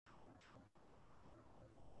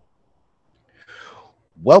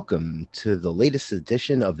Welcome to the latest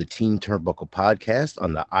edition of the Team Turnbuckle podcast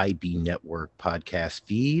on the IB Network podcast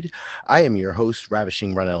feed. I am your host,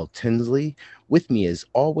 Ravishing Ronell Tinsley. With me, as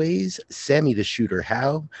always, Sammy the Shooter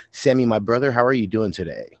Howe. Sammy, my brother, how are you doing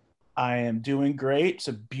today? I am doing great. It's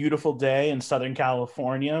a beautiful day in Southern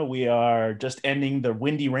California. We are just ending the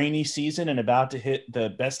windy, rainy season and about to hit the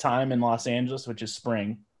best time in Los Angeles, which is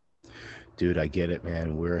spring. Dude, I get it,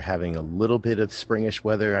 man. We're having a little bit of springish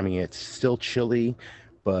weather. I mean, it's still chilly,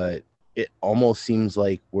 but it almost seems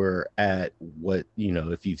like we're at what,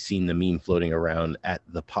 if you've seen the meme floating around at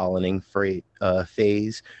the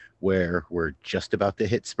phase where we're just about to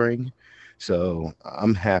hit spring. So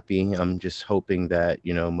I'm happy. I'm just hoping that,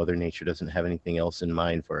 Mother Nature doesn't have anything else in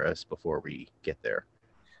mind for us before we get there.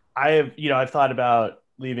 I've thought about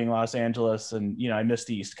leaving Los Angeles and, I miss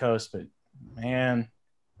the East Coast, but man,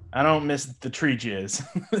 I don't miss the tree jizz.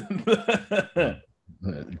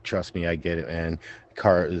 Trust me, I get it, man.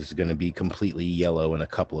 Car is going to be completely yellow in a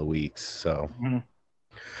couple of weeks. So. Mhm.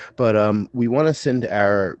 But we want to send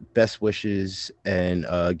our best wishes and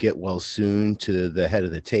get well soon to the head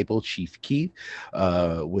of the table, Chief Keith,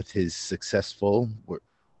 with his successful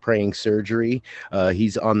praying surgery.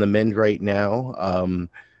 He's on the mend right now.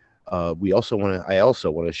 I also want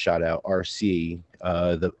to shout out RC,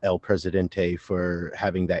 the El Presidente, for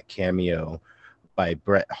having that cameo by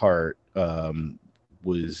Bret Hart.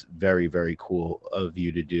 Was very, very cool of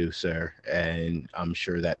you to do, sir. And I'm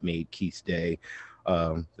sure that made Keith's day.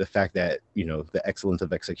 The fact that the excellence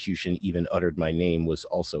of execution even uttered my name was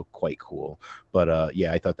also quite cool. But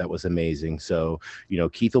yeah, I thought that was amazing. So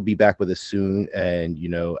Keith will be back with us soon, and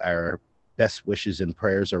our best wishes and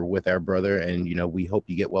prayers are with our brother, and we hope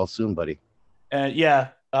you get well soon, buddy. Yeah,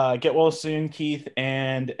 get well soon, Keith,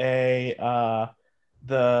 and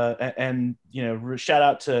shout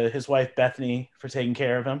out to his wife Bethany for taking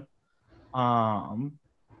care of him. Um,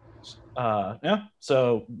 yeah,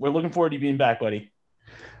 so we're looking forward to you being back, buddy.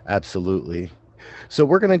 Absolutely. So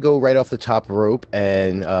we're gonna go right off the top rope,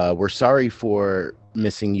 and we're sorry for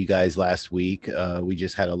missing you guys last week. We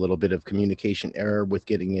just had a little bit of communication error with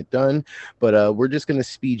getting it done, but we're just gonna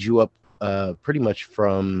speed you up pretty much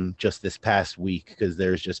from just this past week because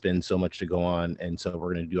there's just been so much to go on, and so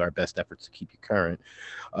we're gonna do our best efforts to keep you current.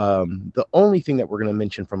 The only thing that we're gonna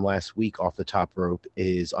mention from last week off the top rope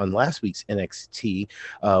is on last week's NXT,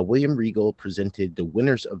 William Regal presented the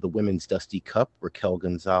winners of the Women's Dusty Cup, Raquel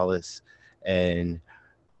Gonzalez and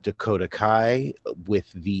Dakota Kai,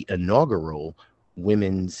 with the inaugural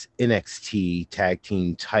women's NXT tag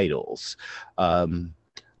team titles. Um,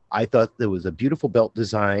 I thought there was a beautiful belt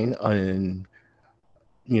design, and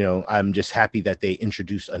I'm just happy that they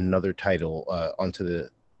introduced another title onto the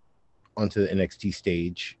NXT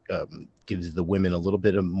stage. Gives the women a little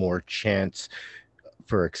bit of more chance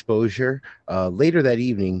for exposure. Later that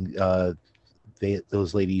evening,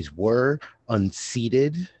 those ladies were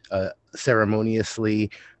unseated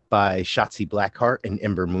ceremoniously by Shotzi Blackheart and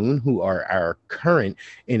Ember Moon, who are our current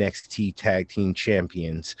NXT Tag Team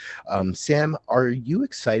Champions. Sam, are you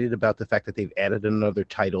excited about the fact that they've added another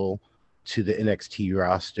title to the NXT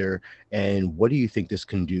roster? And what do you think this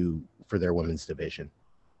can do for their women's division?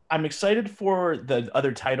 I'm excited for the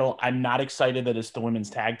other title. I'm not excited that it's the women's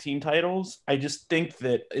tag team titles. I just think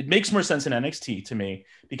that it makes more sense in NXT to me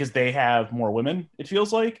because they have more women. It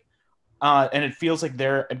feels like, and it feels like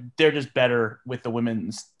they're just better with the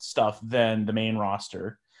women's stuff than the main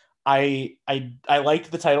roster. I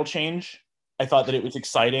liked the title change. I thought that it was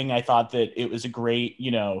exciting. I thought that it was a great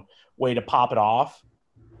way to pop it off.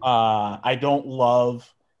 I don't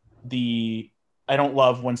love the I don't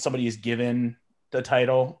love when somebody is given the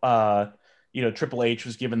title. Triple H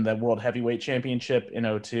was given the World Heavyweight Championship in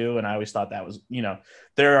 '02, and I always thought that was,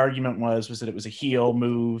 their argument was that it was a heel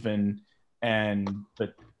move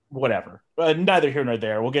but whatever. But neither here nor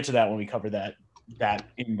there. We'll get to that when we cover that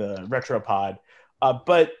in the retro pod.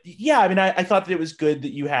 But yeah, I mean, I thought that it was good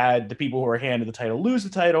that you had the people who are handed the title lose the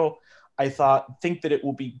title. Think that it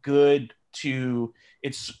will be good to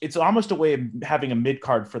it's almost a way of having a mid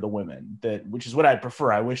card for the women, which is what I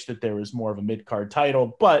prefer. I wish that there was more of a mid card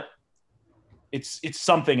title, but it's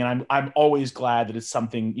something, and I'm always glad that it's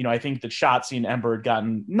something. I think that Shotzi and Ember had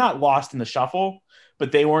gotten not lost in the shuffle,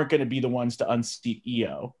 but they weren't going to be the ones to unseat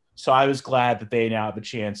Io. So I was glad that they now have a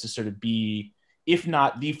chance to sort of be, if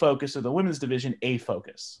not the focus of the women's division, a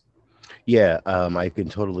focus. Yeah, I can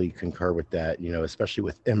totally concur with that, especially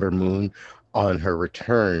with Ember Moon on her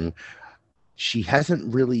return. She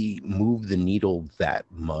hasn't really moved the needle that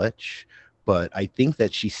much, but I think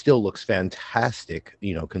that she still looks fantastic,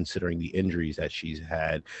 considering the injuries that she's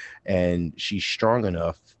had. And she's strong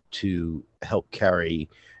enough to help carry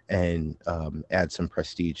and add some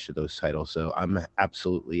prestige to those titles. So I'm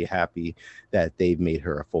absolutely happy that they've made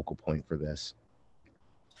her a focal point for this.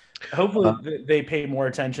 Hopefully, Uh, they pay more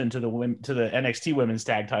attention to the NXT women's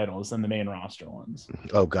tag titles than the main roster ones.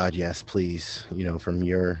 oh God, yes, please. From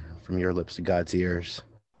your lips to God's ears.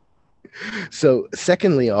 So,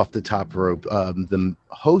 secondly, off the top rope, the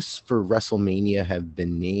hosts for WrestleMania have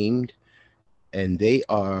been named, and they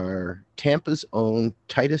are Tampa's own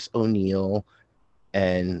Titus O'Neil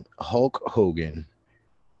and Hulk Hogan.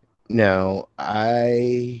 Now,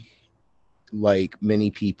 I, like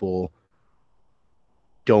many people,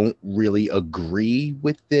 don't really agree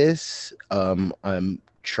with this. I'm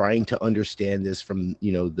trying to understand this from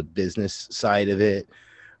the business side of it,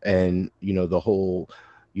 and the whole.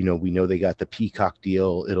 We know they got the Peacock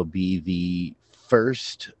deal. It'll be the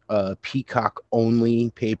first Peacock only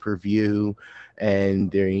pay per view, and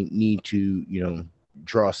they need to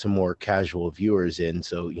draw some more casual viewers in.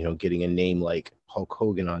 So getting a name like Hulk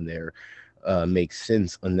Hogan on there makes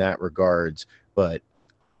sense in that regards, but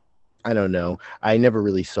I don't know. I never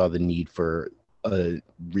really saw the need for a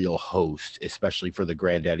real host, especially for the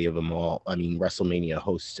granddaddy of them all. I mean, WrestleMania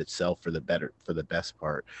hosts itself for the best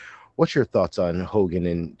part. What's your thoughts on Hogan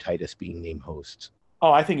and Titus being named hosts?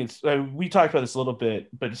 Oh, I think it's we talked about this a little bit,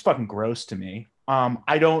 but it's fucking gross to me.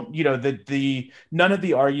 I don't, the none of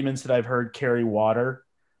the arguments that I've heard carry water.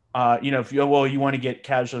 If you want to get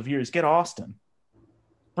casual viewers, get Austin.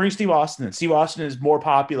 Bring Steve Austin in. Steve Austin is more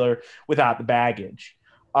popular without the baggage.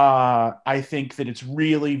 I think that it's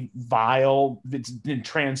really vile. It's been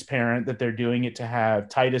transparent that they're doing it to have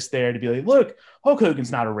Titus there to be like, look, Hulk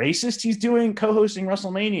Hogan's not a racist. He's doing co-hosting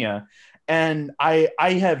WrestleMania. And I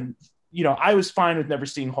have, I was fine with never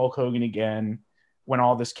seeing Hulk Hogan again when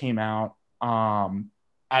all this came out. I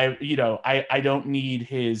don't need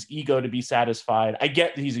his ego to be satisfied. I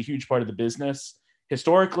get that he's a huge part of the business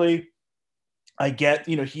historically. I get,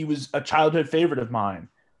 he was a childhood favorite of mine.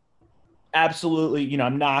 Absolutely,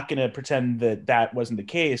 I'm not going to pretend that that wasn't the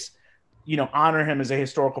case. Honor him as a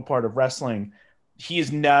historical part of wrestling. He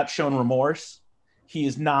has not shown remorse. He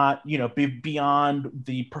is not, beyond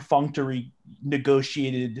the perfunctory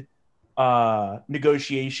negotiation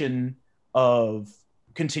of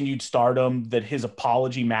continued stardom that his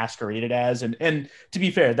apology masqueraded as. And to be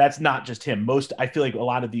fair, that's not just him. I feel like a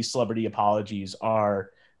lot of these celebrity apologies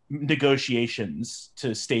are negotiations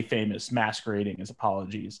to stay famous masquerading as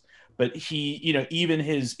apologies. But he, even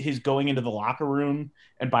his going into the locker room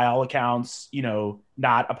and by all accounts,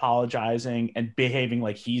 not apologizing and behaving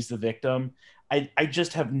like he's the victim. I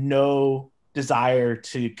just have no desire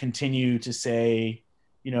to continue to say,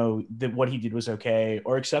 that what he did was okay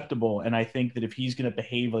or acceptable. And I think that if he's going to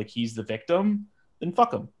behave like he's the victim, then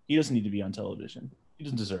fuck him. He doesn't need to be on television. He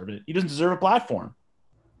doesn't deserve it. He doesn't deserve a platform.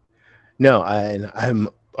 No, I'm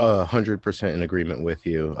 100% in agreement with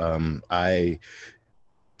you. I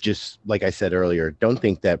just, like I said earlier, don't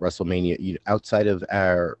think that WrestleMania, outside of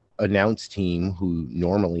our announce team who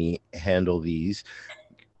normally handle these,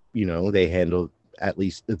 they handle at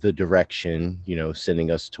least the direction,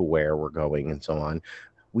 sending us to where we're going and so on.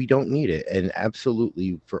 We don't need it. And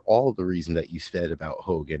absolutely, for all the reason that you said about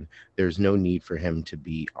Hogan, there's no need for him to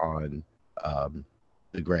be on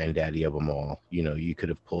the granddaddy of them all. You could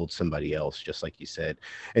have pulled somebody else, just like you said.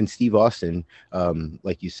 And Steve Austin,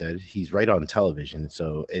 like you said, he's right on television.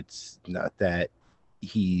 So it's not that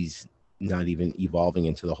he's not even evolving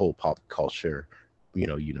into the whole pop culture,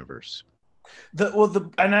 universe.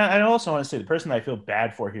 I also want to say the person I feel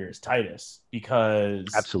bad for here is Titus because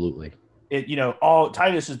Absolutely. all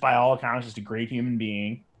Titus is by all accounts just a great human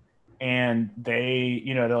being. And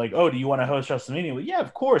they're like, oh, do you want to host WrestleMania? Well, yeah,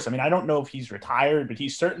 of course. I mean, I don't know if he's retired, but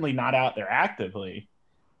he's certainly not out there actively.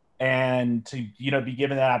 And to, be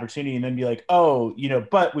given that opportunity and then be like, oh,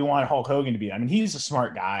 but we want Hulk Hogan to be. I mean, he's a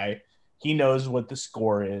smart guy. He knows what the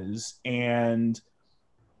score is. And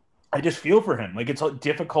I just feel for him. Like, it's a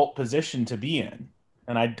difficult position to be in.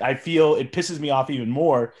 And I feel it pisses me off even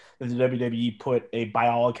more that the WWE put a, by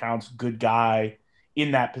all accounts, good guy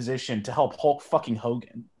in that position to help Hulk fucking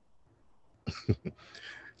Hogan.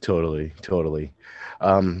 Totally.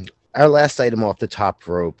 Our last item off the top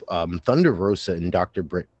rope, Thunder Rosa and Dr.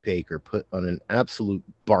 Britt Baker put on an absolute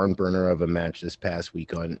barn burner of a match this past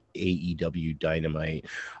week on AEW Dynamite.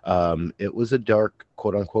 It was a dark,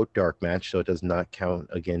 quote unquote, dark match, so it does not count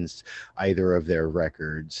against either of their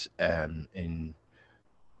records. And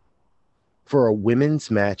for a women's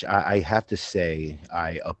match, I have to say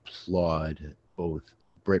I applaud both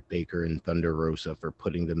Britt Baker and Thunder Rosa for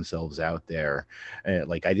putting themselves out there.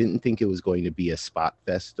 Like, I didn't think it was going to be a spot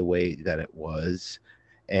fest the way that it was.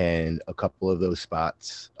 and a couple of those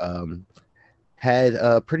spots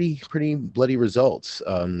had pretty bloody results.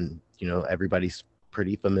 Everybody's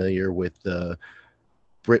pretty familiar with the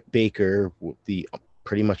Britt Baker, the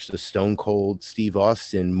pretty much the Stone Cold Steve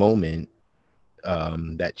Austin moment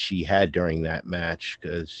that she had during that match,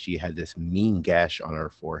 because she had this mean gash on her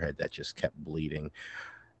forehead that just kept bleeding.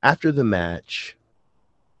 After the match,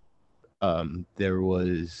 there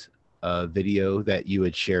was a video that you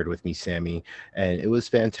had shared with me, Sammy, and it was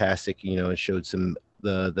fantastic. It showed some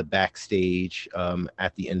the backstage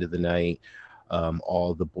at the end of the night,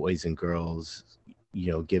 all the boys and girls,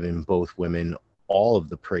 giving both women all of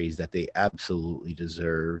the praise that they absolutely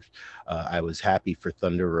deserved. I was happy for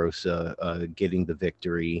Thunder Rosa getting the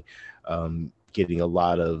victory, getting a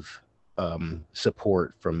lot of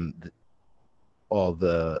support from all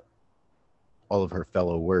of her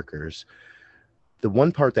fellow workers. The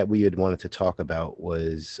one part that we had wanted to talk about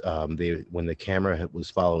was when the camera was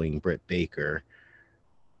following Britt Baker.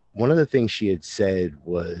 One of the things she had said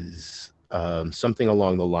was something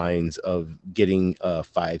along the lines of getting a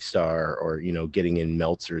 5-star, or getting in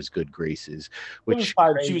Meltzer's good graces, It was which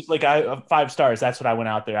five. She was like, 5 stars. That's what I went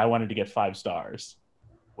out there. I wanted to get 5 stars.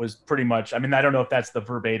 Was pretty much. I mean, I don't know if that's the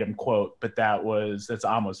verbatim quote, but that's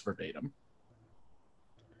almost verbatim.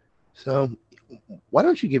 So why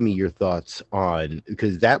don't you give me your thoughts on,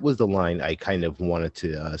 because that was the line I kind of wanted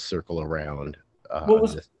to circle around What on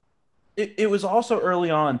was this. it was also early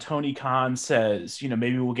on. Tony Khan says,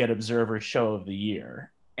 maybe we'll get Observer Show of the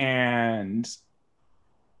Year. And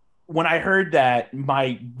when I heard that,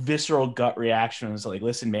 my visceral gut reaction was like,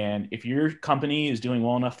 listen, man, if your company is doing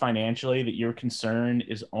well enough financially that your concern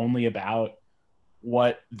is only about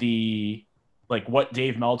what what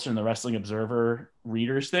Dave Meltzer and the Wrestling Observer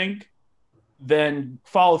readers think, then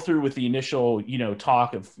follow through with the initial,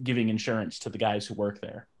 talk of giving insurance to the guys who work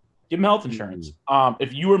there. Give them health insurance.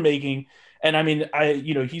 If you were making, and I mean,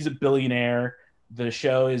 he's a billionaire. The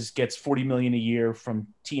show gets 40 million a year from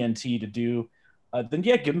TNT to do. Then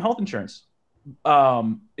yeah, give him health insurance.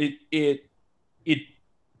 It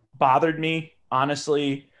bothered me,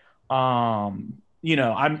 honestly. I'm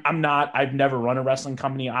not. I've never run a wrestling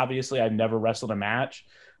company. Obviously, I've never wrestled a match,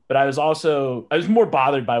 but I was more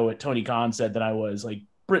bothered by what Tony Khan said than I was like.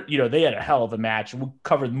 They had a hell of a match, and we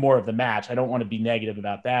covered more of the match. I don't want to be negative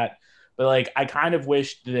about that, but like, I kind of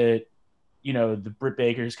wished that the Britt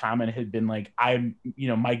Baker's comment had been like,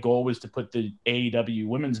 my goal was to put the AEW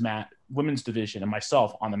women's division and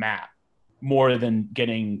myself on the map, more than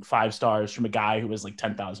getting 5 stars from a guy who was like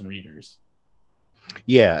 10,000 readers.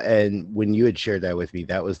 Yeah, and when you had shared that with me,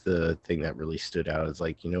 that was the thing that really stood out. Is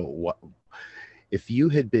like, what if you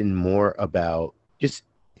had been more about, just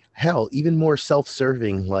hell, even more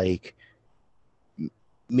self-serving, like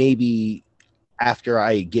maybe after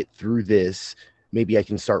I get through this, maybe I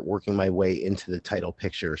can start working my way into the title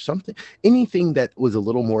picture or something. Anything that was a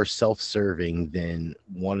little more self-serving than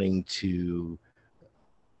wanting to,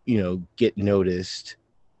 get noticed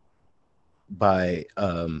by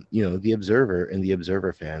the Observer and the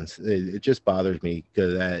Observer fans. It just bothers me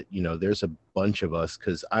because that there's a bunch of us,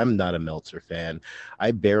 because I'm not a Meltzer fan.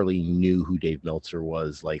 I barely knew who Dave Meltzer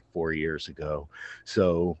was like 4 years ago.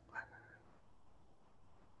 So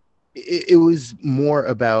it was more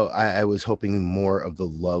about, I was hoping more of the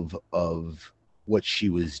love of what she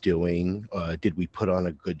was doing. Did we put on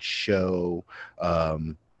a good show?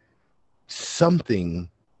 Something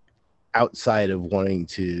outside of wanting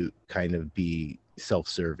to kind of be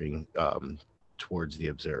self-serving towards the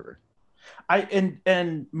Observer.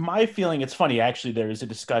 And my feeling, it's funny actually. There is a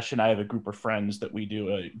discussion. I have a group of friends that we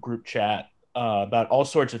do a group chat about all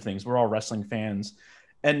sorts of things. We're all wrestling fans,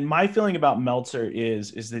 and my feeling about Meltzer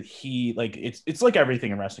is that he, like, it's like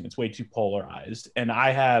everything in wrestling. It's way too polarized, and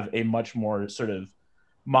I have a much more sort of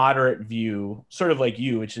moderate view, sort of like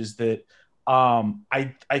you, which is that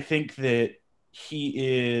I think that he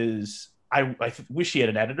is. I wish he had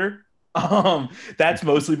an editor. That's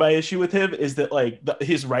mostly my issue with him, is that like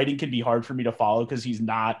his writing can be hard for me to follow because he's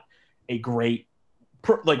not a great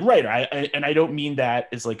writer. And I don't mean that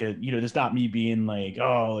as like a, there's not me being like,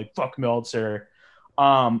 oh, like fuck Meltzer.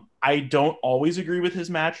 I don't always agree with his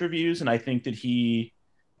match reviews, and I think that he,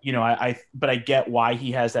 but I get why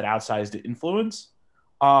he has that outsized influence.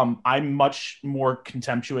 I'm much more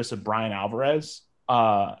contemptuous of Brian Alvarez,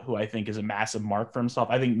 who I think is a massive mark for himself.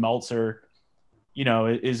 I think Meltzer,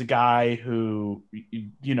 is a guy who,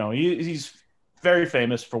 he's very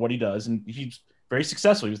famous for what he does, and he's very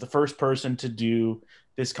successful. He was the first person to do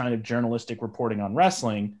this kind of journalistic reporting on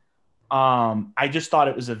wrestling. I just thought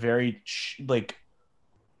it was a very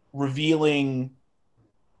revealing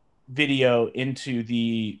video into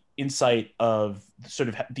insight of sort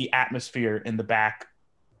of the atmosphere in the back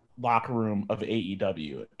locker room of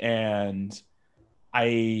AEW, and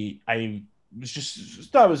I was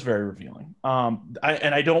just thought it was very revealing.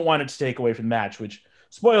 I don't want it to take away from the match, which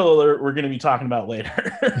spoiler alert, we're going to be talking about later.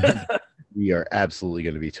 We are absolutely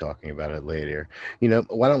going to be talking about it later.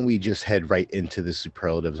 Why don't we just head right into the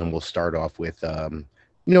superlatives, and we'll start off with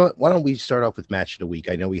why don't we start off with match of the week?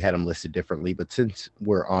 I know we had them listed differently, but since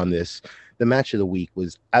we're on this, the match of the week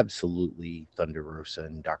was absolutely Thunder Rosa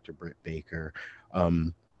and Dr. Britt Baker.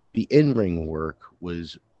 The in-ring work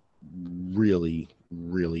was really,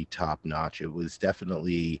 really top notch. It was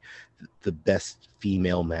definitely the best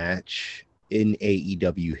female match in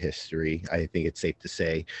AEW history. I think it's safe to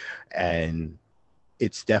say. And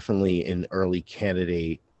it's definitely an early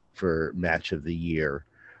candidate for match of the year.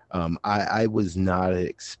 I was not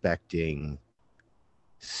expecting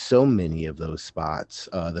so many of those spots.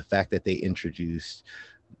 The fact that they introduced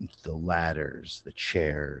the ladders, the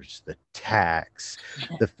chairs, the tacks,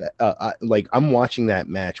 I'm watching that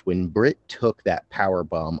match when Britt took that power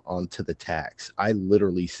bomb onto the tacks. I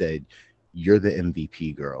literally said, "You're the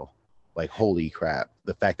MVP, girl." Like, holy crap!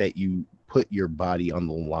 The fact that you put your body on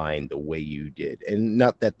the line the way you did, and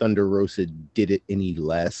not that Thunder Rosa did it any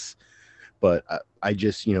less, but I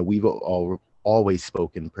just, we've always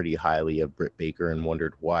spoken pretty highly of Britt Baker and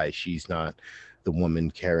wondered why she's not the woman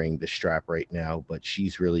carrying the strap right now, but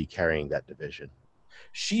she's really carrying that division.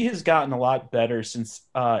 She has gotten a lot better since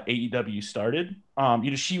AEW started.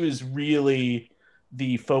 She was really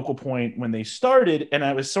the focal point when they started, and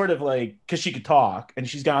I was sort of like, because she could talk, and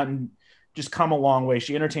she's just come a long way.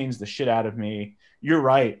 She entertains the shit out of me. You're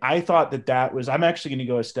right. I thought that was. I'm actually going to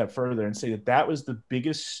go a step further and say that was the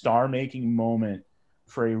biggest star-making moment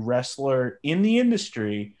for a wrestler in the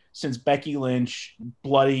industry since Becky Lynch,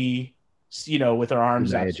 bloody, with her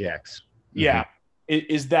arms out. Jax. Yeah.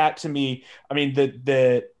 Is that to me? I mean,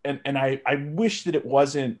 I wish that it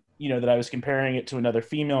wasn't, that I was comparing it to another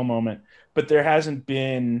female moment, but there hasn't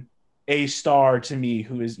been a star to me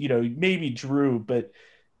who is, maybe Drew, but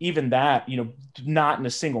even that, not in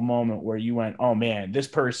a single moment where you went, oh man, this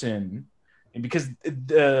person, and because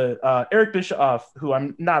the Eric Bischoff, who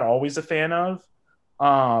I'm not always a fan of,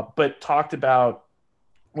 but talked about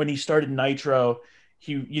when he started Nitro,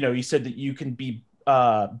 he said that you can be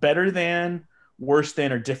better than, worse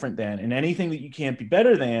than, or different than, and anything that you can't be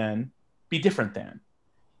better than, be different than.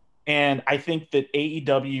 And I think that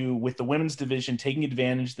AEW with the women's division taking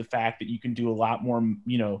advantage of the fact that you can do a lot more,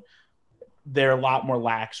 they're a lot more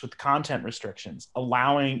lax with content restrictions,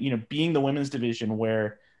 allowing, being the women's division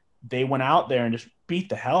where they went out there and just beat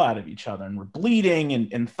the hell out of each other and were bleeding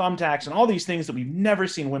and thumbtacks and all these things that we've never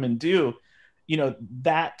seen women do.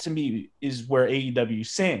 That to me is where AEW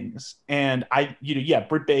sings. And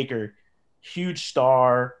Britt Baker, huge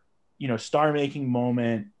star, star-making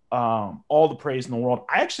moment, all the praise in the world.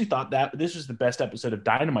 I actually thought that this was the best episode of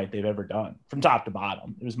Dynamite they've ever done from top to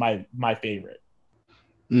bottom. It was my favorite.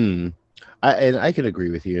 I could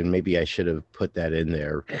agree with you, and maybe I should have put that in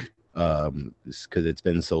there because it's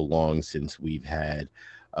been so long since we've had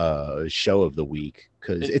show of the week,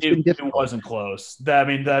 because it's been difficult. It wasn't close. That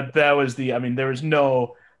was there was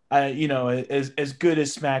no as good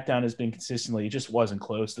as SmackDown has been consistently, it just wasn't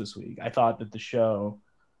close this week. I thought that the show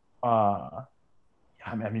I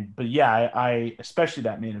especially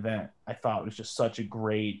that main event, I thought was just such a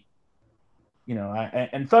great,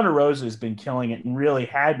 and Thunder Rosa has been killing it and really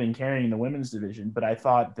had been carrying the women's division, but I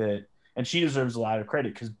thought that, and she deserves a lot of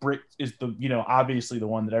credit because Britt is the, obviously the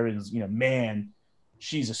one that everyone's, man,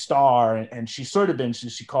 she's a star, and she's sort of been,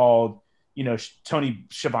 she called, Tony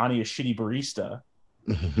Schiavone a shitty barista,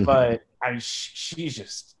 but she's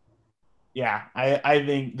just, I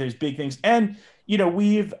think there's big things. And,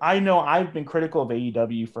 I know I've been critical of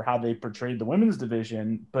AEW for how they portrayed the women's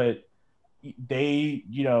division, but they,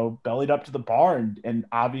 bellied up to the bar and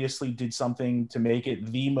obviously did something to make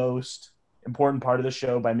it the most important part of the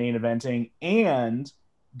show by main eventing and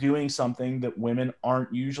doing something that women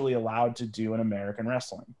aren't usually allowed to do in American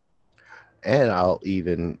wrestling. And I'll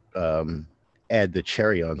even add the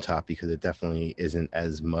cherry on top, because it definitely isn't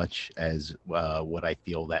as much as what I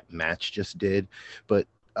feel that match just did. But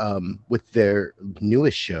with their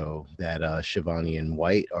newest show that Shivani and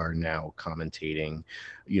White are now commentating,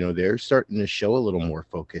 they're starting to show a little more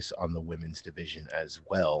focus on the women's division as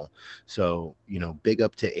well. So, big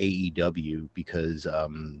up to AEW, because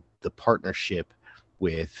the partnership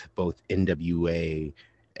with both NWA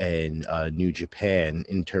and New Japan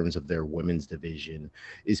in terms of their women's division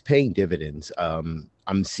is paying dividends.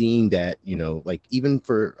 I'm seeing that, like even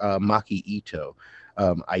for Maki Ito,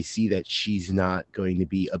 I see that she's not going to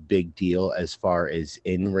be a big deal as far as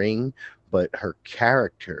in ring, but her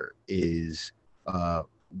character is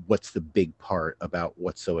what's the big part about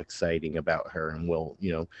what's so exciting about her, and will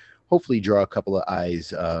hopefully draw a couple of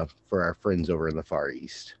eyes for our friends over in the Far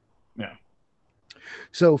East. Yeah.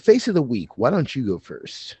 So, face of the week, why don't you go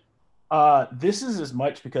first? This is as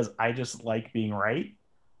much because I just like being right.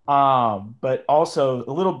 But also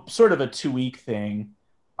a little sort of a 2 week thing,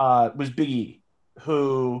 was Big E,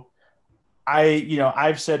 who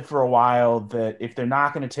I've said for a while that if they're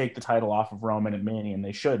not going to take the title off of Roman and Manny, and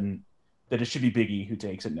they shouldn't, that it should be Big E who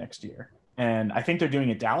takes it next year. And I think they're doing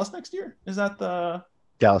it Dallas next year. Is that the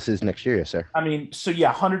Dallas is next year, yes, sir. I mean, so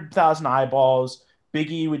yeah, 100,000 eyeballs.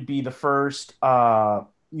 Big E would be the first,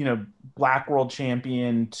 black world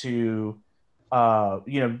champion to,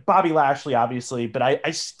 Bobby Lashley, obviously, but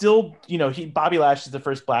I still, Bobby Lashley is the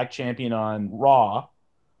first black champion on Raw.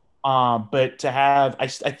 But to have, I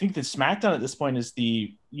think that SmackDown at this point is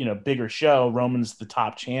the, bigger show. Roman's the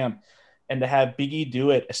top champ. And to have Big E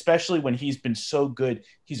do it, especially when he's been so good,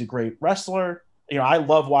 he's a great wrestler. I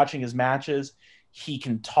love watching his matches. He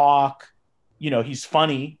can talk, he's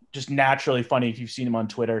funny, just naturally funny if you've seen him on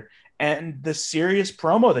Twitter. And the serious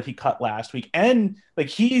promo that he cut last week, and like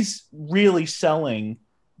he's really selling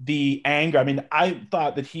the anger. I mean, I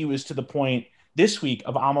thought that he was to the point this week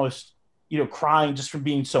of almost, crying just from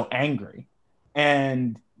being so angry.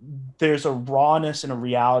 And there's a rawness and a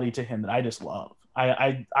reality to him that I just love.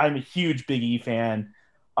 I'm a huge Big E fan,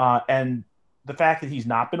 and the fact that he's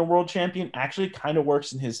not been a world champion actually kind of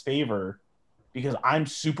works in his favor because I'm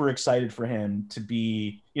super excited for him to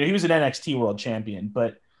be. He was an NXT world champion,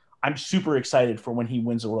 but I'm super excited for when he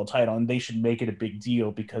wins a world title, and they should make it a big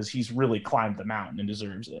deal because he's really climbed the mountain and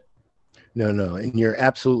deserves it. No, and you're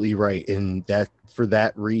absolutely right. And that for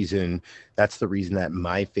that reason, that's the reason that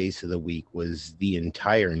my face of the week was the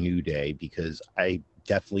entire New Day, because I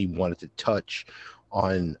definitely wanted to touch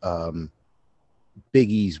on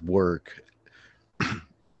Big E's work.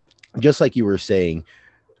 Just like you were saying,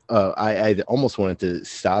 I almost wanted to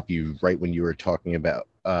stop you right when you were talking about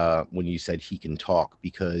when you said he can talk,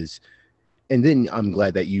 because, and then I'm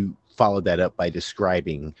glad that you followed that up by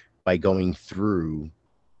going through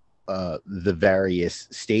the various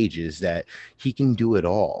stages that he can do it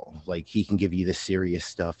all. Like he can give you the serious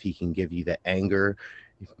stuff, he can give you the anger,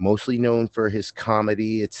 mostly known for his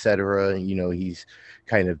comedy, etc. He's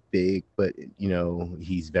kind of big, but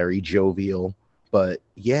he's very jovial. But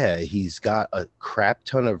yeah, he's got a crap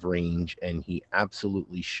ton of range, and he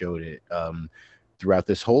absolutely showed it throughout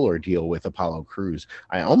this whole ordeal with Apollo Crews.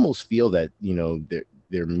 I almost feel that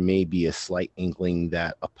there may be a slight inkling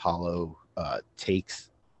that Apollo takes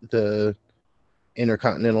the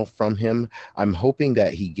Intercontinental from him. I'm hoping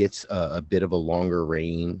that he gets a bit of a longer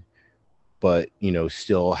reign, but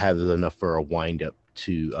still has enough for a wind up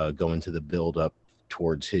to go into the build up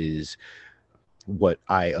towards his, what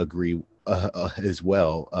I agree as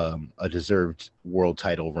well, a deserved world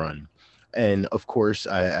title run. And of course,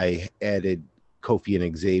 I added Kofi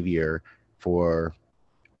and Xavier for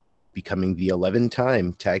becoming the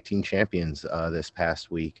 11-time tag team champions this past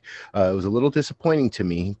week. It was a little disappointing to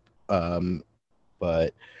me,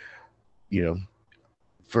 but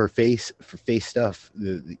for face stuff,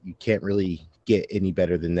 you can't really get any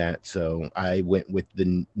better than that. So I went with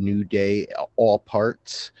the New Day all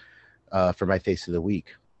parts for my face of the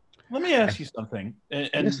week. Let me ask you something, and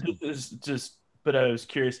Yes. this is just, but I was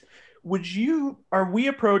curious. Are we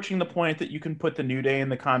approaching the point that you can put the New Day in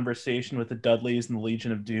the conversation with the Dudleys and the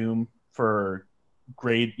Legion of Doom for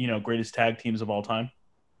greatest tag teams of all time?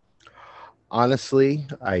 Honestly,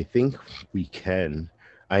 I think we can.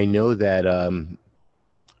 I know that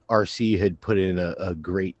RC had put in a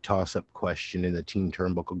great toss-up question in the Team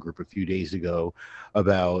Turnbuckle group a few days ago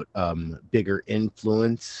about bigger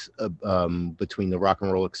influence between the Rock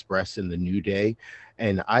and Roll Express and the New Day.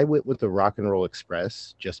 And I went with the Rock and Roll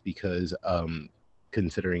Express just because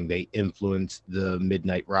considering they influenced the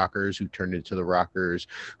Midnight Rockers, who turned into the Rockers,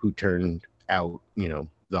 who turned out,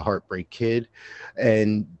 the Heartbreak Kid,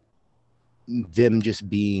 and them just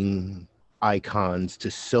being icons to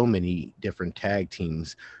so many different tag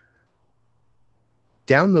teams.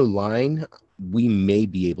 Down the line, we may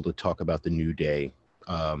be able to talk about the New Day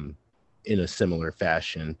in a similar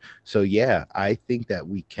fashion. So yeah, I think that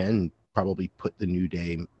we can probably put the New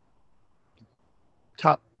Day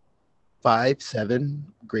top 5, 7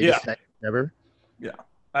 Yeah, greatest tag ever. yeah.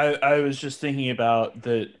 I was just thinking about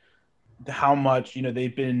how much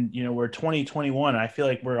they've been. We're 2021. I feel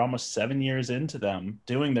like we're almost 7 years into them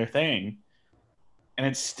doing their thing, and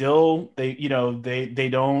it's still they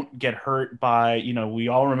don't get hurt by we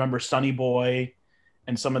all remember Sonny Boy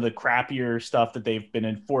and some of the crappier stuff that they've been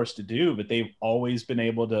enforced to do, but they've always been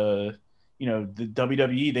able to, the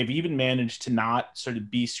WWE, they've even managed to not sort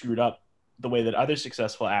of be screwed up the way that other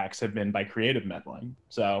successful acts have been by creative meddling.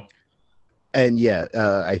 So, And yeah,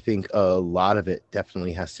 I think a lot of it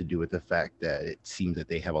definitely has to do with the fact that it seems that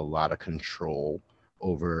they have a lot of control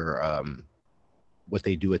over what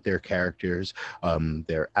they do with their characters.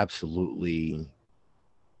 They're absolutely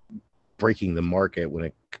breaking the market when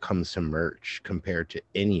it comes to merch compared to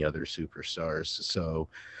any other superstars. So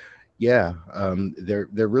yeah, they're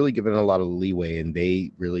really given a lot of leeway, and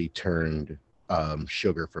they really turned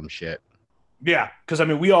sugar from shit. yeah, because I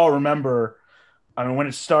mean, we all remember, I mean, when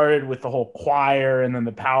it started with the whole choir and then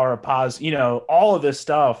the power of pause, all of this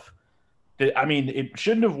stuff that, I mean, it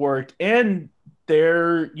shouldn't have worked. And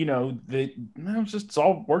they're, it's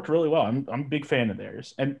all worked really well. I'm a big fan of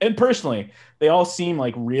theirs. And personally, they all seem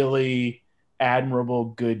like really admirable,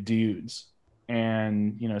 good dudes.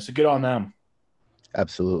 And, so good on them.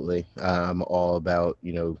 Absolutely. I'm all about,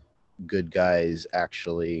 good guys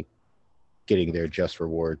actually getting their just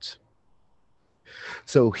rewards.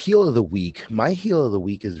 So heel of the week, my heel of the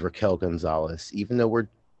week is Raquel Gonzalez. Even though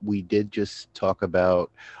we did just talk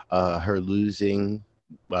about her losing,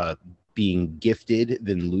 uh, being gifted,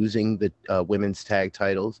 then losing the women's tag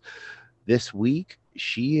titles. This week,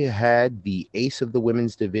 she had the ace of the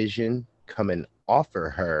women's division come and offer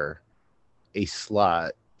her a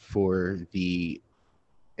slot for the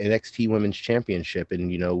NXT Women's Championship. And,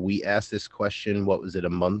 we asked this question, what was it, a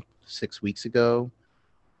month, 6 weeks ago?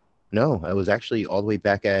 No, I was actually all the way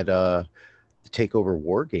back at the Takeover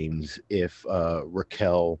War Games if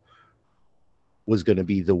Raquel was going to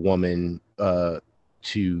be the woman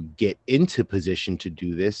to get into position to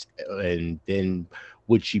do this, and then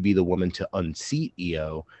would she be the woman to unseat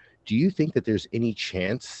Io? Do you think that there's any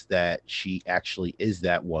chance that she actually is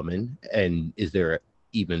that woman? And is there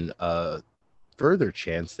even a further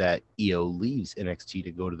chance that Io leaves NXT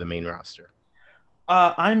to go to the main roster?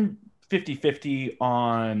 I'm 50-50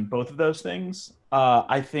 on both of those things.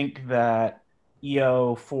 I think that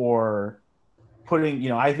EO for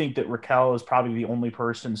putting, I think that Raquel is probably the only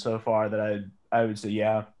person so far that I would say,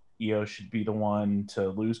 yeah, EO should be the one to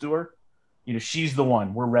lose to her. She's the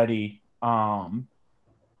one. We're ready.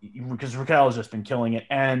 Because Raquel has just been killing it.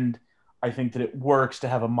 And I think that it works to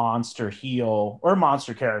have a monster heel or a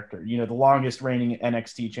monster character. The longest reigning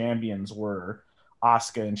NXT champions were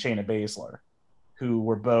Asuka and Shayna Baszler, who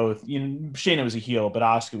were both, Shayna was a heel, but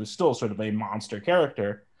Asuka was still sort of a monster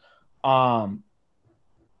character. Um,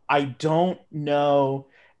 I don't know.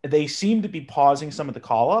 They seem to be pausing some of the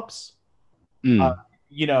call ups. Uh,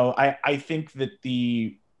 Mm. I think that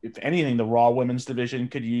if anything, the Raw women's division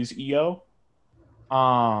could use EO.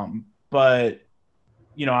 But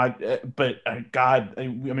God, I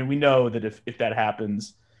mean, we know that if that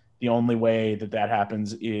happens, the only way that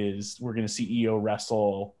happens is we're going to see EO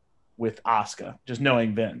wrestle with Asuka, just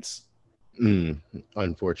knowing Vince.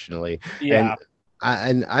 Unfortunately. And Yeah,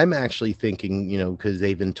 I'm actually thinking, because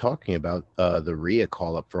they've been talking about the Rhea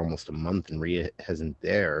call up for almost a month, and Rhea hasn't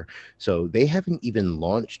there, so they haven't even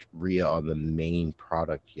launched Rhea on the main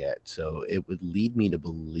product yet. So it would lead me to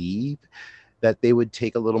believe that they would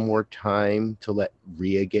take a little more time to let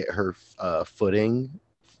Rhea get her footing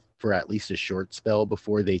for at least a short spell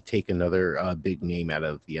before they take another big name out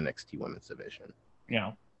of the NXT Women's Division.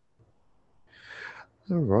 yeah.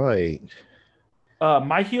 All right.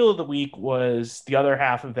 My heel of the week was the other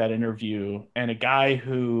half of that interview, and a guy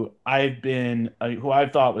who I've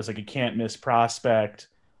thought was like a can't miss prospect,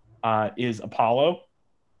 is Apollo,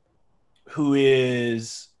 who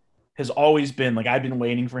has always been like, I've been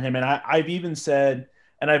waiting for him, and I've even said,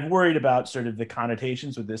 and I've worried about sort of the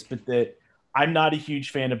connotations with this, but that I'm not a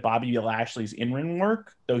huge fan of Bobby Lashley's in-ring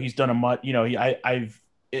work, though he's done a much, I've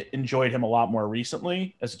enjoyed him a lot more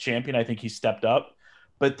recently as a champion. I think he's stepped up,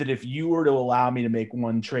 but that if you were to allow me to make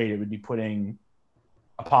one trade, it would be putting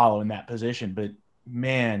Apollo in that position. But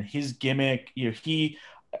man, his gimmick,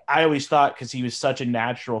 I always thought, because he was such a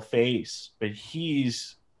natural face, but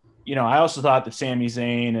I also thought that Sami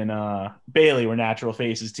Zayn and Bailey were natural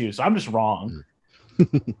faces too. So I'm just wrong.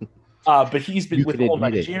 But he's been You with can the whole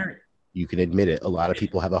admit it. Nigerian. You can admit it. A lot of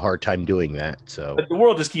people have a hard time doing that. So But the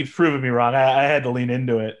world just keeps proving me wrong. I had to lean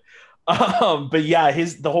into it. But yeah,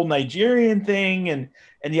 the whole Nigerian thing, and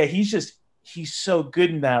yeah, he's so good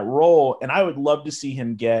in that role, and I would love to see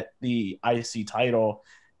him get the IC title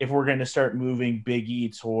if we're going to start moving Big E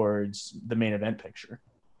towards the main event picture.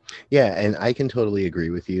 yeah, and I can totally agree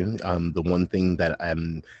with you. The one thing that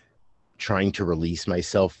I'm trying to release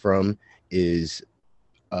myself from is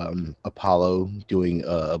Apollo doing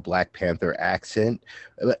a Black Panther accent.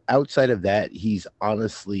 But outside of that, he's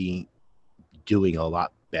honestly doing a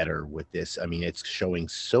lot better with this. I mean, it's showing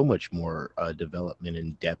so much more development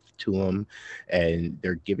and depth to him, and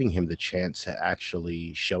they're giving him the chance to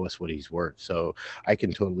actually show us what he's worth. So I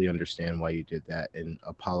can totally understand why you did that. And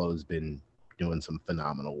Apollo's been doing some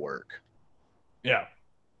phenomenal work. Yeah.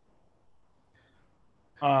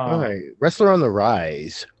 All Um, right, wrestler on the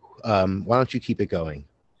rise. Why don't you keep it going?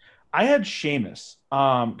 I had Sheamus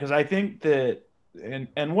because I think that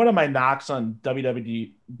and one of my knocks on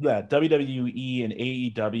WWE and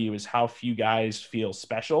AEW is how few guys feel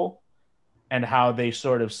special and how they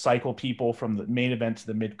sort of cycle people from the main event to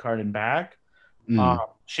the mid card and back. Mm,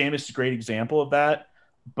 Sheamus is a great example of that,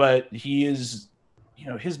 but he is,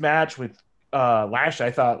 his match with Lash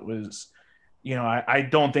I thought was, I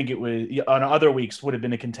don't think it was on other weeks would have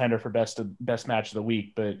been a contender for best match of the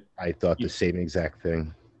week, but I thought the same exact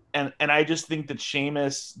thing. and I just think that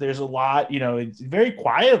Sheamus, there's a lot, it's very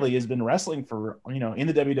quietly has been wrestling for, in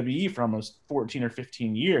the WWE for almost 14 or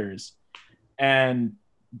 15 years and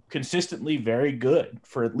consistently very good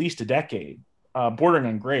for at least a decade, bordering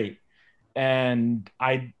on great. And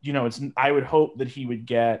I would hope that he would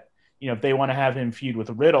get, if they want to have him feud with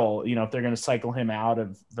Riddle, if they're going to cycle him out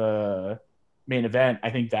of the main event, I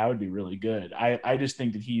think that would be really good. I just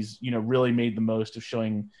think that he's, really made the most of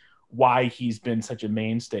showing why he's been such a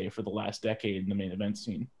mainstay for the last decade in the main event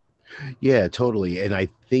scene. Yeah, totally. And I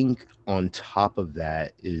think on top of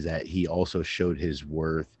that is that he also showed his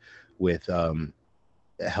worth with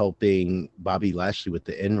helping Bobby Lashley with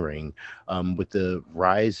the in ring, with the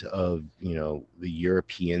rise of the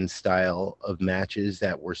European style of matches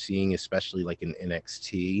that we're seeing, especially like in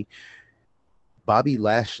NXT. Bobby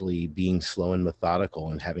Lashley being slow and methodical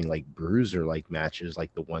and having like bruiser like matches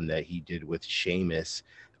like the one that he did with Sheamus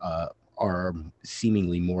uh, are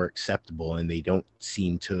seemingly more acceptable, and they don't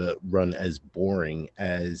seem to run as boring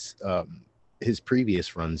as his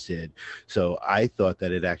previous runs did. So I thought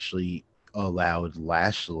that it actually allowed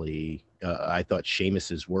Lashley. I thought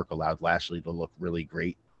Sheamus's work allowed Lashley to look really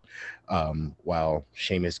great, while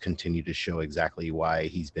Sheamus continued to show exactly why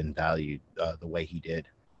he's been valued the way he did.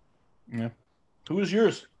 Yeah. Who is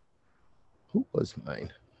yours? Who was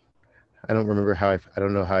mine? I don't remember how I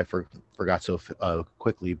don't know how I forgot so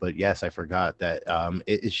quickly, but yes, I forgot that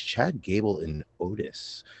it is Chad Gable and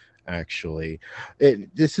Otis. Actually,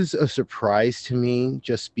 this is a surprise to me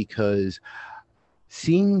just because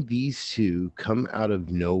seeing these two come out of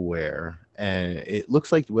nowhere, and it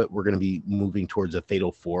looks like what we're going to be moving towards a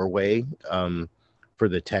fatal four way for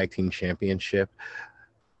the tag team championship.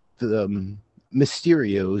 The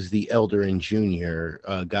Mysterios, the Elder and Junior,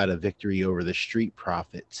 got a victory over the Street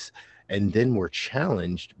Profits, and then were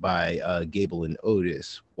challenged by Gable and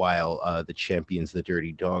Otis, while the champions, the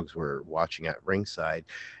Dirty Dogs, were watching at ringside,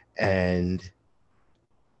 and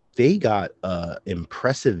they got a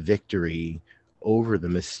impressive victory over the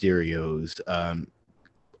Mysterios.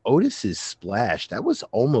 Otis's splash, that was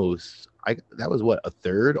almost that was what, a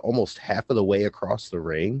third, almost half of the way across the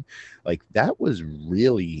ring. Like that was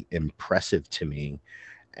really impressive to me.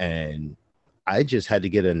 And I just had to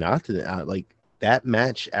get a nod to that. Like that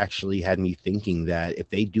match actually had me thinking that if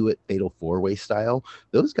they do it fatal four-way style,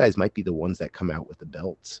 those guys might be the ones that come out with the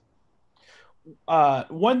belts.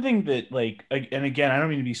 One thing that and again, I don't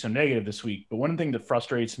mean to be so negative this week, but one thing that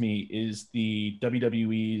frustrates me is the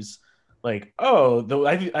WWE's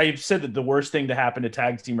I've said that the worst thing to happen to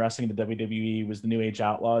tag team wrestling in the WWE was the New Age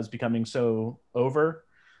Outlaws becoming so over.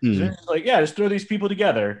 Because Mm. they're just like, yeah, just throw these people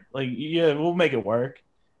together. Like, yeah, we'll make it work.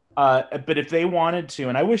 But if they wanted to,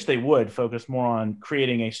 and I wish they would focus more on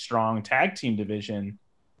creating a strong tag team division,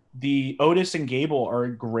 the Otis and Gable are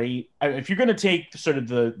great. If you're going to take sort of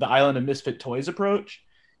the Island of Misfit Toys approach,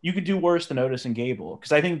 you could do worse than Otis and Gable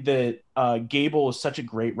because I think that Gable is such a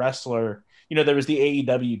great wrestler. There was the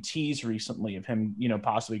AEW tease recently of him,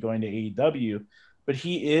 possibly going to AEW, but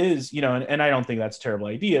he is, and I don't think that's a terrible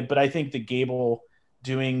idea, but I think that Gable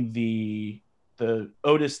doing the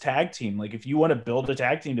Otis tag team, like if you want to build a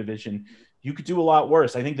tag team division, you could do a lot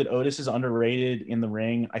worse. I think that Otis is underrated in the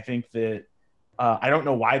ring. I think that I don't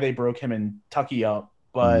know why they broke him and Tucky up,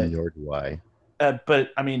 Nor do I. but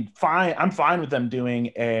I mean, fine. I'm fine with them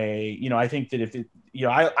doing a. I think that if it,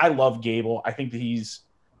 I love Gable. I think that he's,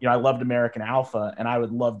 I loved American Alpha, and I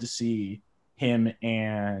would love to see him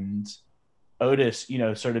and Otis,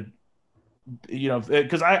 sort of,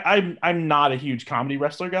 because I'm not a huge comedy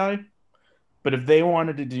wrestler guy, but if they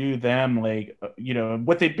wanted to do them like,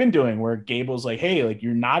 what they've been doing, where Gable's like, hey, like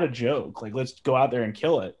you're not a joke, like let's go out there and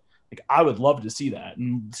kill it. Like I would love to see that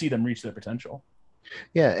and see them reach their potential.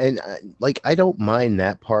 Yeah, and like I don't mind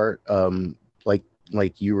that part. Like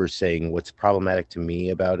like you were saying, what's problematic to me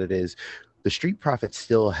about it is the Street Profits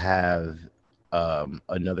still have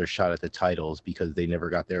another shot at the titles because they never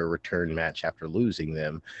got their return match after losing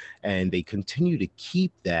them, and they continue to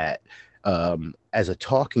keep that as a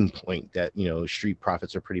talking point that Street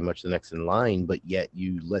Profits are pretty much the next in line, but yet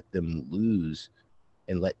you let them lose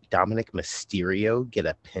and let Dominic Mysterio get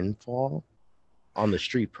a pinfall on the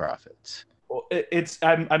Street Profits. Well, it's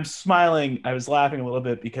I'm smiling. I was laughing a little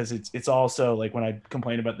bit because it's also like when I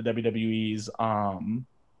complain about the WWE's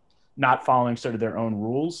not following sort of their own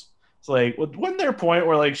rules. It's like, wasn't there a point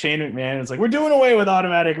where like Shane McMahon is like, we're doing away with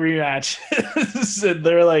automatic rematch, and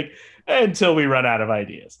they're like, until we run out of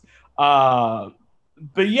ideas. Uh,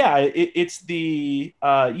 but yeah, it's the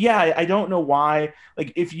yeah. I don't know why.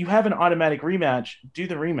 Like, if you have an automatic rematch, do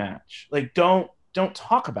the rematch. Like, don't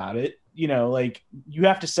talk about it. Like you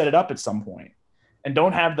have to set it up at some point, and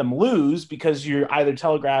don't have them lose because you're either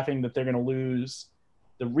telegraphing that they're going to lose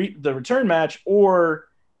the return match, or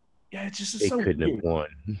yeah, it's just it's They so couldn't have weird. won.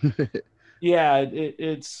 Yeah,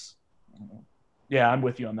 it's yeah, I'm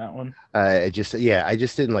with you on that one. I just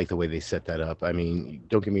didn't like the way they set that up. I mean,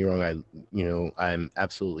 don't get me wrong. I'm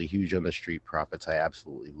absolutely huge on the Street Profits. I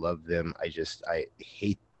absolutely love them. I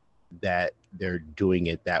hate that they're doing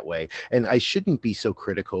it that way. And I shouldn't be so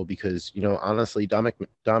critical because, honestly,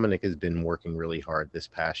 Dominic has been working really hard this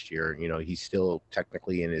past year. He's still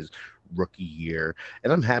technically in his rookie year,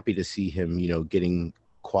 and I'm happy to see him, getting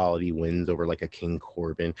quality wins over like a King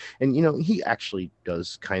Corbin. And he actually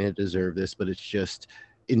does kind of deserve this, but it's just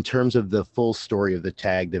in terms of the full story of the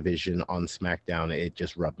tag division on SmackDown, it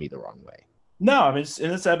just rubbed me the wrong way. No, I mean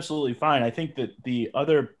it's absolutely fine. I think that the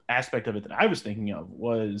other aspect of it that I was thinking of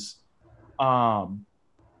was um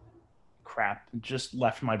crap, just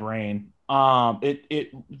left my brain.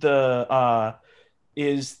 It the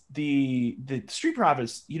is the Street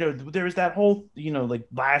Profits, there was that whole, like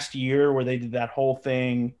last year where they did that whole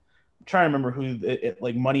thing. I'm trying to remember who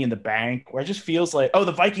like Money in the Bank, where it just feels like, oh,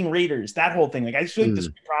 the Viking Raiders, that whole thing. Like I just feel like the Mm,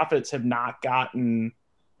 Street Profits have not gotten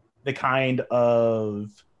the kind of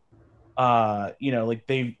like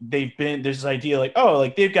they've been, there's this idea like, oh,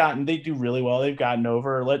 like they do really well, they've gotten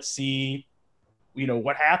over, let's see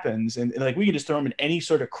what happens, and like we can just throw them in any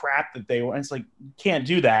sort of crap that they want. It's like you can't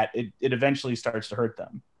do that. It eventually starts to hurt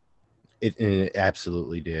them. it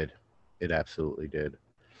absolutely did. It absolutely did.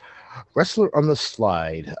 Wrestler on the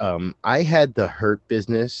slide. I had the Hurt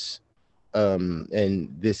Business,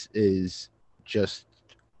 and this is just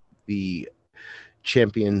the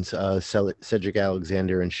champions, Cedric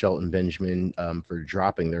Alexander and Shelton Benjamin, for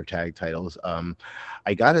dropping their tag titles.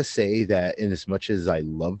 I gotta say that in as much as I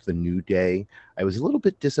love the New Day, I was a little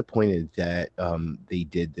bit disappointed that they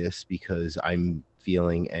did this because I'm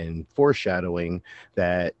feeling and foreshadowing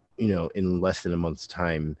that in less than a month's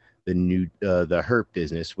time the Hurt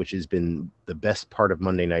Business, which has been the best part of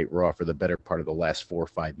Monday Night Raw for the better part of the last 4 or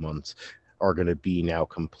 5 months, are going to be now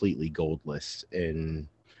completely goldless, and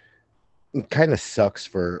it kind of sucks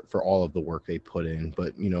for all of the work they put in,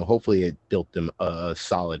 but hopefully it built them a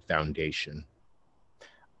solid foundation.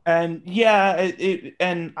 And yeah,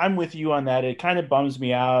 and I'm with you on that. It kind of bums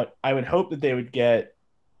me out. I would hope that they would get,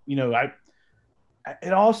 I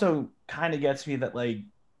it also kind of gets me that like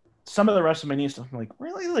some of the WrestleMania stuff, I'm like,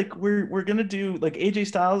 really? Like we're gonna do like AJ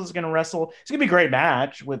Styles is gonna wrestle. It's gonna be a great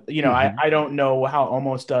match with Mhm. I don't know how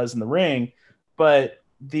Almost does in the ring, but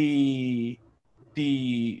the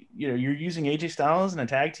you're using AJ Styles in a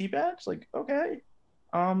tag team match, like okay,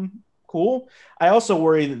 cool. I also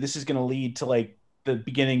worry that this is gonna lead to like the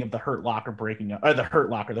beginning of the Hurt Locker breaking up, or the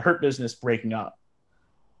Hurt Business breaking up,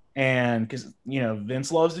 and because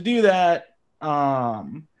Vince loves to do that.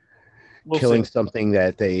 Um, we'll see. Killing something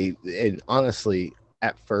that they, and honestly,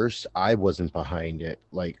 at first I wasn't behind it.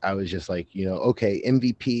 Like I was just like, okay,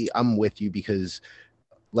 MVP, I'm with you because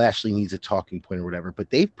Lashley needs a talking point or whatever, but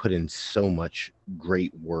they've put in so much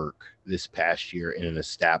great work this past year in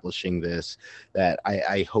establishing this that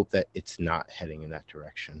I hope that it's not heading in that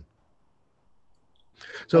direction.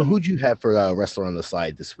 So Um, who'd you have for wrestler on the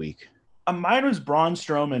slide this week? Mine was Braun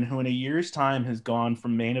Strowman, who in a year's time has gone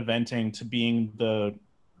from main eventing to being the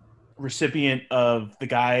recipient of the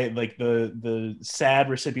guy, like the sad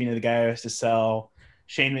recipient of the guy who has to sell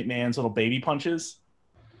Shane McMahon's little baby punches.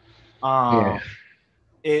 Yeah, Um,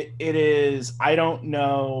 it is. I don't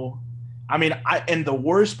know. I mean, and the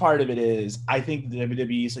worst part of it is, I think the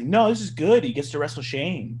WWE is like, no, this is good. He gets to wrestle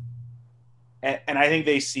Shane, and I think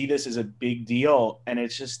they see this as a big deal, and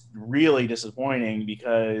it's just really disappointing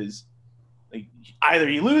because like either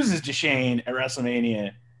he loses to Shane at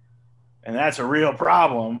WrestleMania, and that's a real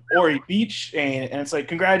problem. Or he beats Shane, and it's like,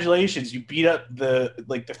 congratulations, you beat up the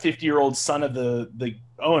 50-year-old son of the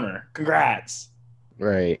owner. Congrats.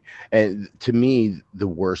 Right. And to me, the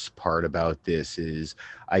worst part about this is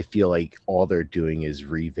I feel like all they're doing is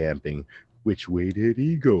revamping. Which way did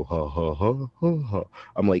he go? Ha ha ha ha ha.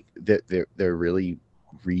 I'm like, they're really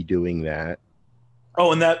redoing that.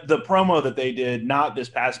 Oh, and that the promo that they did not this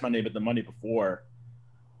past Monday, but the Monday before,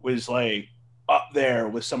 was like up there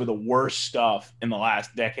with some of the worst stuff in the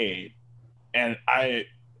last decade. And I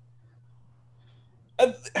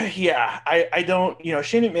don't,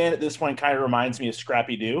 Shane McMahon at this point kind of reminds me of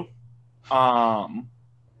Scrappy Doo. Um,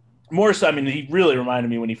 More so, I mean, he really reminded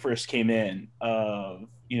me when he first came in of,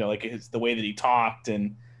 like the way that he talked,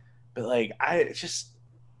 but like, I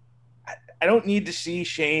don't need to see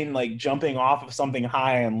Shane like jumping off of something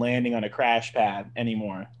high and landing on a crash pad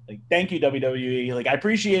anymore. Like, thank you, WWE. Like, I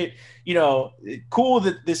appreciate, cool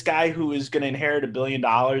that this guy who is going to inherit $1 billion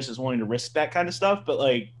is willing to risk that kind of stuff, but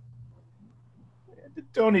like,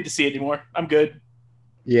 don't need to see it anymore. I'm good.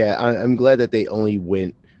 Yeah, I'm glad that they only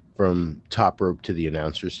went from top rope to the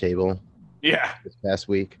announcers table Yeah. this past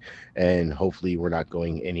week, and hopefully we're not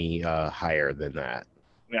going any higher than that.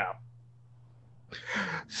 Yeah.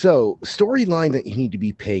 So, storyline that you need to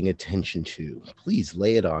be paying attention to. Please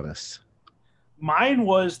lay it on us. Mine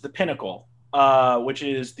was the Pinnacle, which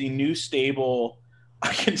is the new stable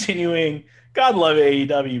continuing. God love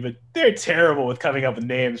AEW, but they're terrible with coming up with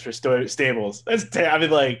names for stables. I mean,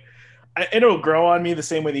 like, it'll grow on me the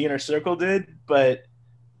same way the Inner Circle did, but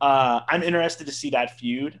I'm interested to see that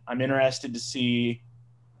feud. I'm interested to see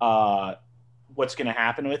uh, what's going to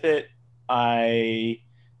happen with it. I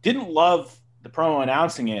didn't love the promo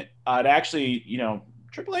announcing it. It actually,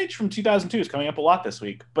 Triple H from 2002 is coming up a lot this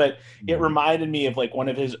week, but it Mhm. reminded me of like one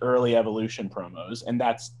of his early Evolution promos, and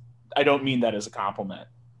I don't mean that as a compliment.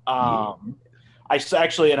 Yeah.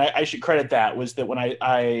 Actually, and I should credit that was that when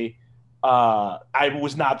I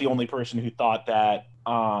was not the only person who thought that.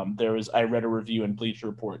 I read a review in Bleacher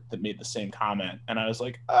Report that made the same comment, and I was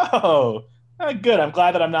like, oh, good. I'm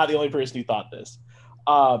glad that I'm not the only person who thought this.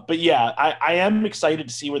 But yeah, I am excited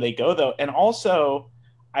to see where they go though, and also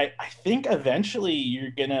I think eventually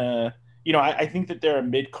you're gonna, I think that they're a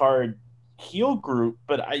mid card heel group,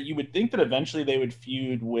 but you would think that eventually they would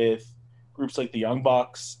feud with groups like the Young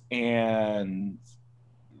Bucks, and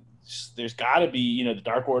there's got to be, the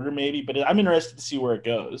Dark Order maybe, but I'm interested to see where it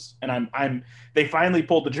goes. And they finally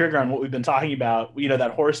pulled the trigger on what we've been talking about,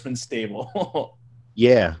 that Horseman stable.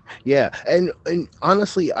 Yeah, yeah, and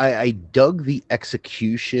honestly, I dug the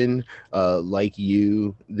execution. Like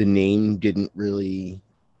you, the name didn't really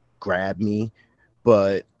grab me,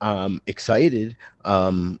 but excited.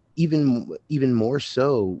 Even more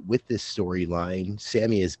so with this storyline.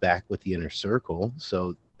 Sammy is back with the Inner Circle,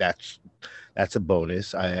 so that's a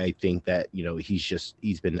bonus. I think that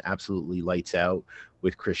he's been absolutely lights out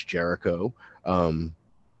with Chris Jericho. Um,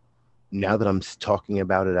 Now that I'm talking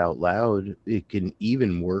about it out loud, it can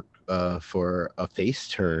even work for a face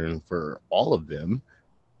turn for all of them.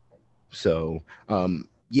 So,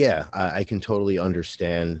 yeah, I can totally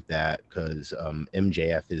understand that because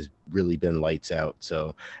MJF has really been lights out.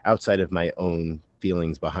 So, outside of my own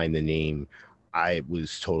feelings behind the name, I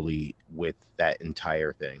was totally with that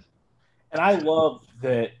entire thing. And I love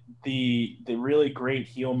that the really great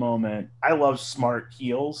heel moment. I love smart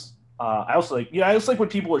heels. I also like when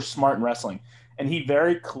people are smart in wrestling, and he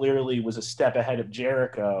very clearly was a step ahead of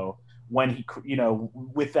Jericho when he,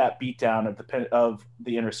 with that beatdown of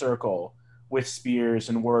the Inner Circle with Spears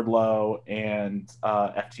and Wardlow and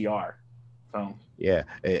FTR. So Yeah,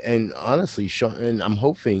 and honestly, Sean, and I'm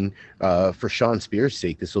hoping for Sean Spears'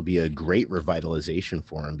 sake, this will be a great revitalization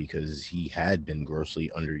for him because he had been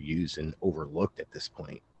grossly underused and overlooked at this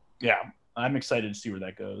point. yeah, I'm excited to see where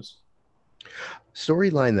that goes.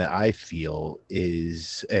 Storyline that I feel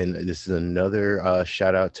is, and this is another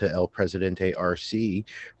shout out to El Presidente RC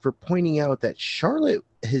for pointing out that Charlotte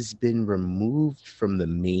has been removed from the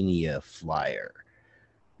Mania flyer.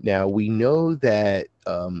 Now we know that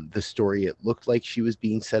the story it looked like she was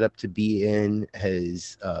being set up to be in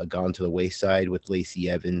has gone to the wayside with Lacey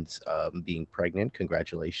Evans being pregnant.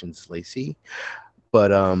 Congratulations, Lacey. But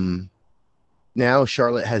now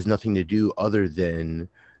Charlotte has nothing to do other than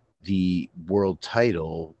the world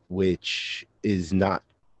title, which is not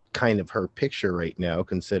kind of her picture right now,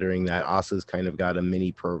 considering that Asa's kind of got a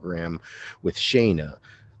mini program with Shayna.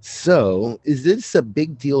 So, is this a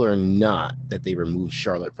big deal or not that they removed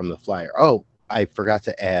Charlotte from the flyer? Oh, I forgot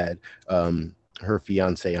to add, her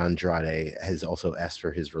fiance Andrade has also asked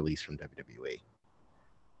for his release from WWE.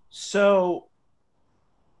 So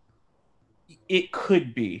it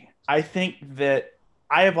could be. I think that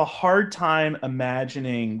I have a hard time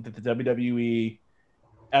imagining that the WWE,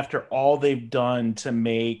 after all they've done to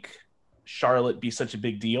make Charlotte be such a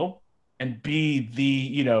big deal and be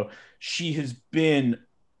the, she has been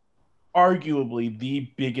arguably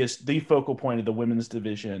the biggest, the focal point of the women's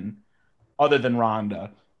division, other than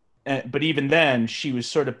Ronda. But even then, she was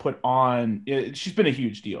sort of put on. She's been a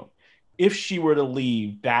huge deal. If she were to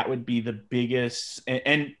leave, that would be the biggest.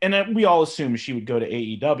 And we all assume she would go to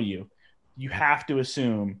AEW. You have to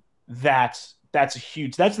assume that's a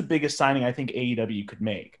huge. That's the biggest signing I think AEW could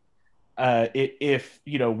make. If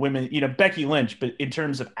women, Becky Lynch, but in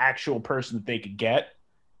terms of actual person that they could get,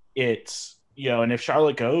 it's and if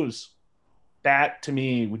Charlotte goes, that to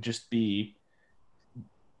me would just be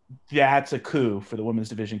that's a coup for the women's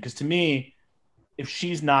division. Because to me, if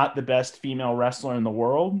she's not the best female wrestler in the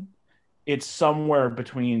world, it's somewhere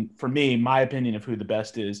between, for me, my opinion of who the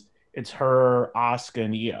best is. It's her, Asuka,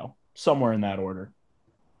 and Io, somewhere in that order.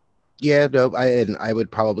 Yeah, no, I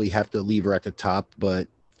would probably have to leave her at the top, but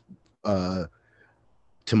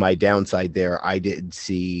to my downside there, I did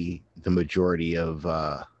see the majority of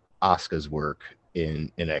Asuka's work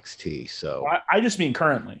in NXT. So I just mean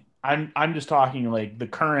currently. I'm just talking like the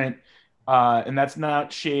current, and that's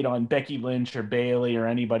not shade on Becky Lynch or Bailey or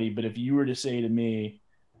anybody. But if you were to say to me,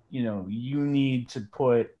 you need to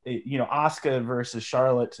put, Asuka versus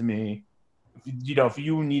Charlotte to me, if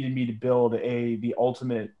you needed me to build the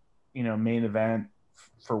ultimate, main event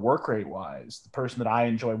for work rate wise, the person that I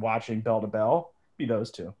enjoy watching bell to bell be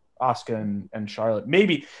those two, Asuka and Charlotte.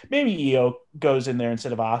 Maybe Io goes in there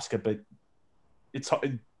instead of Asuka, but it's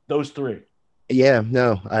those three. yeah,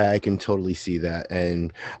 no, I can totally see that.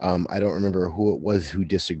 And I don't remember who it was who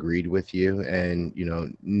disagreed with you. And,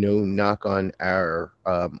 no knock on our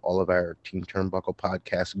all of our Team Turnbuckle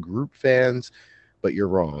podcast group fans, but you're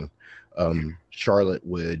wrong. Charlotte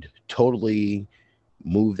would totally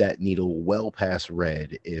move that needle well past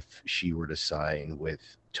red if she were to sign with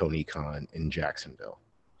Tony Khan in Jacksonville.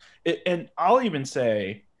 And I'll even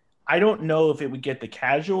say, I don't know if it would get the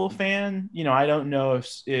casual fan. I don't know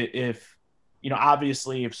if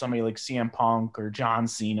obviously if somebody like CM Punk or John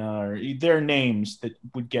Cena or their names that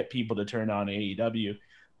would get people to turn on AEW.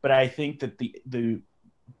 But I think that the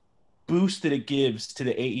boost that it gives to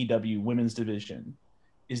the AEW women's division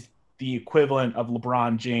is the equivalent of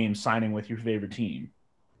LeBron James signing with your favorite team.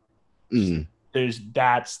 Mm.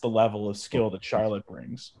 That's the level of skill that Charlotte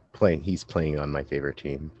brings. He's playing on my favorite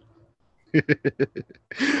team.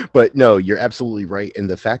 But no, you're absolutely right. And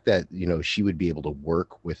the fact that, she would be able to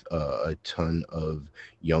work with a ton of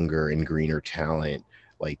younger and greener talent,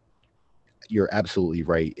 like, you're absolutely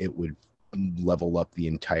right. It would level up the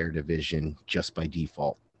entire division just by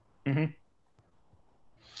default. Mm-hmm.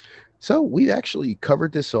 So we actually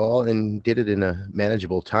covered this all and did it in a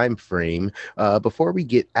manageable time frame. Before we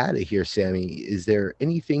get out of here, Sammy, is there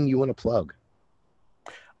anything you want to plug?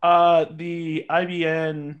 The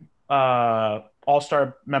IBN All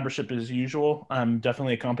Star membership as usual. I'm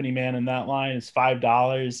definitely a company man in that line. It's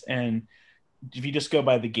 $5, and if you just go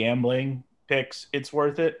by the gambling picks, it's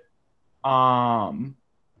worth it. Um,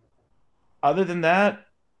 Other than that,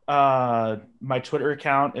 my Twitter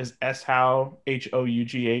account is shough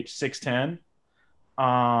 610.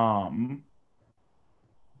 Um,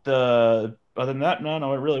 the Other than that,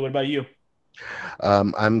 no, really. What about you?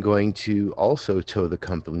 I'm going to also toe the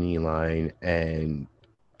company line and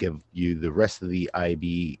give you the rest of the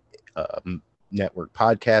IB network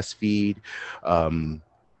podcast feed.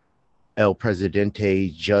 El Presidente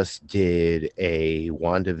just did a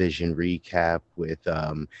WandaVision recap with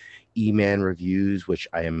E-Man reviews, which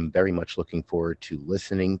I am very much looking forward to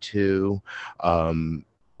listening to.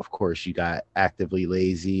 Of course, you got Actively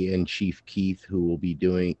Lazy and Chief Keith, who will be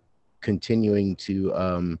continuing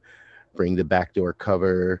to bring the backdoor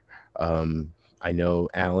cover. I know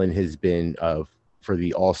Alan has been for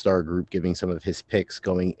the All-Star group giving some of his picks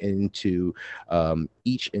going into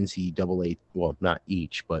each NCAA, well, not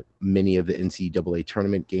each, but many of the NCAA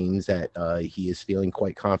tournament games that he is feeling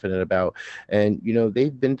quite confident about. And,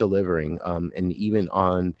 they've been delivering, and even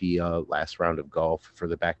on the last round of golf for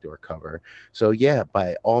the backdoor cover. So, yeah,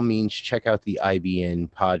 by all means, check out the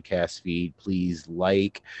IBN podcast feed. Please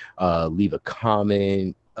leave a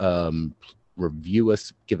comment, review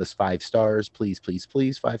us, give us 5 stars, please,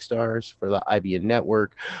 5 stars for the IBN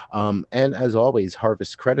network. And as always,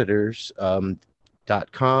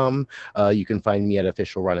 harvestcreditors.com. You can find me at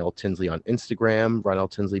official Ronell Tinsley on Instagram,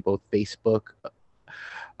 Ronell Tinsley, both Facebook,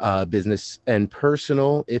 business and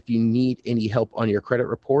personal. If you need any help on your credit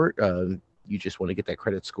report, you just want to get that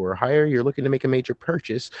credit score higher, you're looking to make a major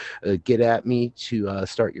purchase, get at me to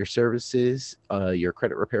start your services, your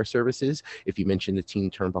credit repair services. If you mention the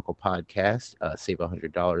Team Turnbuckle podcast, save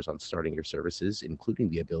 $100 on starting your services, including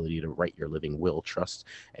the ability to write your living will, trust,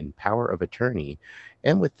 and power of attorney.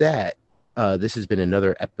 And with that, this has been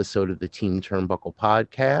another episode of the Team Turnbuckle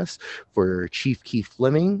podcast. For Chief Keith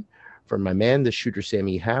Fleming, for my man, the shooter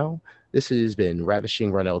Sammy Howe, this has been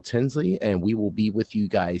Ravishing Ronell Tinsley, and we will be with you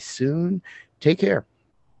guys soon. Take care.